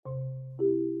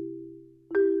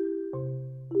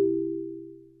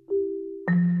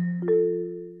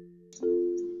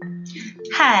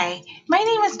Hi, my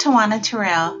name is Tawana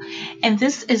Terrell, and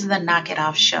this is the Knock It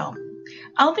Off Show.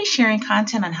 I'll be sharing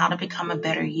content on how to become a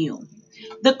better you.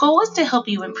 The goal is to help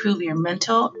you improve your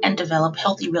mental and develop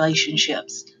healthy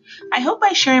relationships. I hope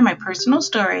by sharing my personal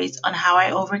stories on how I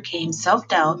overcame self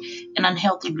doubt and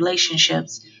unhealthy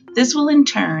relationships, this will in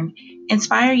turn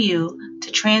inspire you to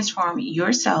transform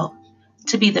yourself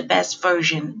to be the best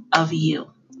version of you.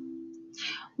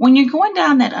 When you're going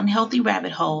down that unhealthy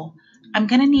rabbit hole, I'm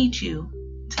going to need you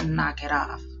to knock it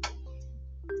off.